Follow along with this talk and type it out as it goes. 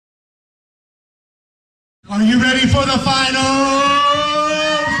Are you ready for the finals?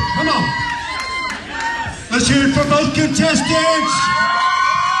 Come on. Let's hear it for both contestants.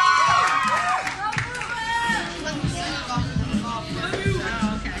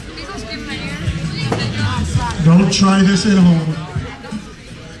 Don't try this at home.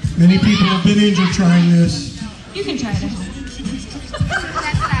 Many people have been injured trying this. You can try it at home.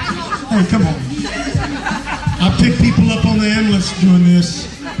 Hey, come on. I pick people up on the ambulance doing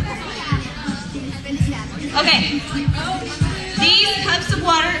this. Okay. These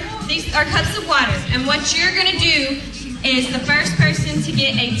are cups of water. And what you're going to do is the first person to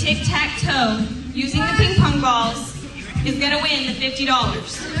get a tic-tac-toe using the ping pong balls is going to win the $50.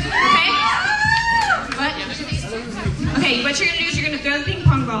 Okay? Okay, what you're going to do is you're going to throw the ping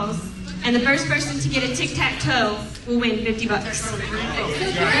pong balls, and the first person to get a tic-tac-toe will win $50. 3 in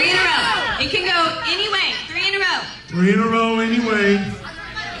a row. It can go any way. 3 in a row. 3 in a row anyway.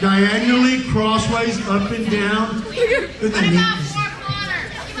 Diagonally, crossways, up and down. Okay,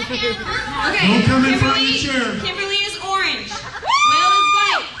 don't come in front of the chair. Kimberly is orange. Will is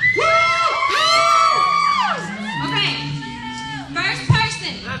white. Okay, first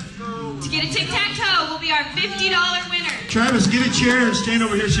person to get a tic-tac-toe will be our $50 winner. Travis, get a chair and stand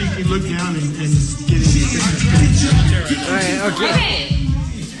over here so you can look down and get in the All right, okay. Okay,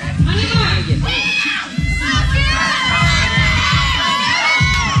 on your mark.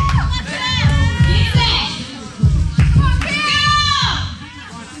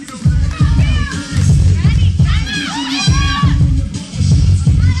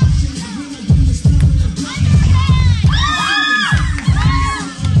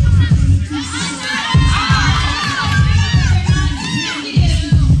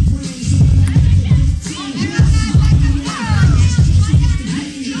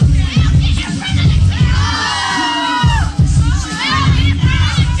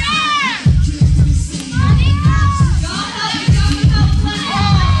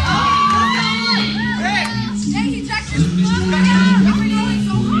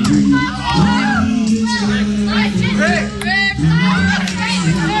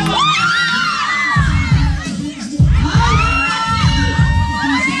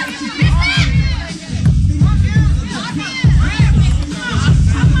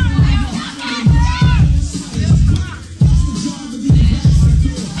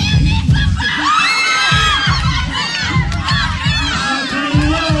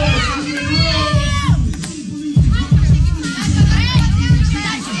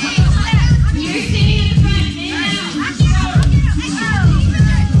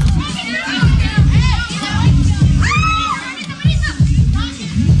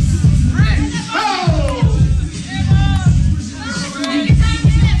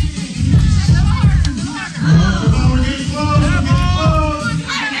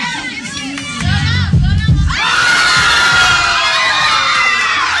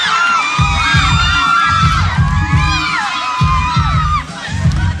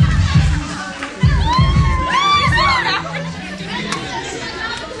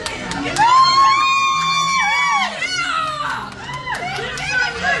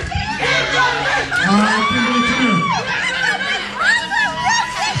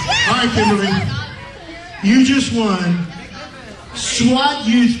 Kimberly, you just won SWAT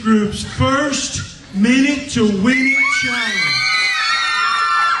Youth Group's first Minute to Win It Challenge.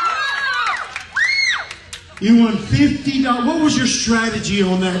 You won $50. What was your strategy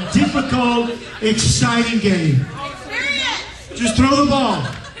on that difficult, exciting game? Just throw the ball.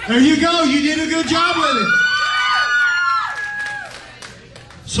 There you go. You did a good job with it.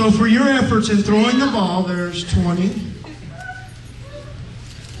 So for your efforts in throwing the ball, there's 20.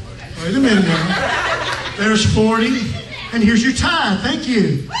 Wait a minute now. There's 40. And here's your tie. Thank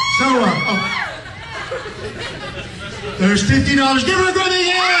you. So, there's $50. Give her a good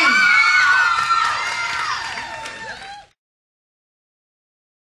hand.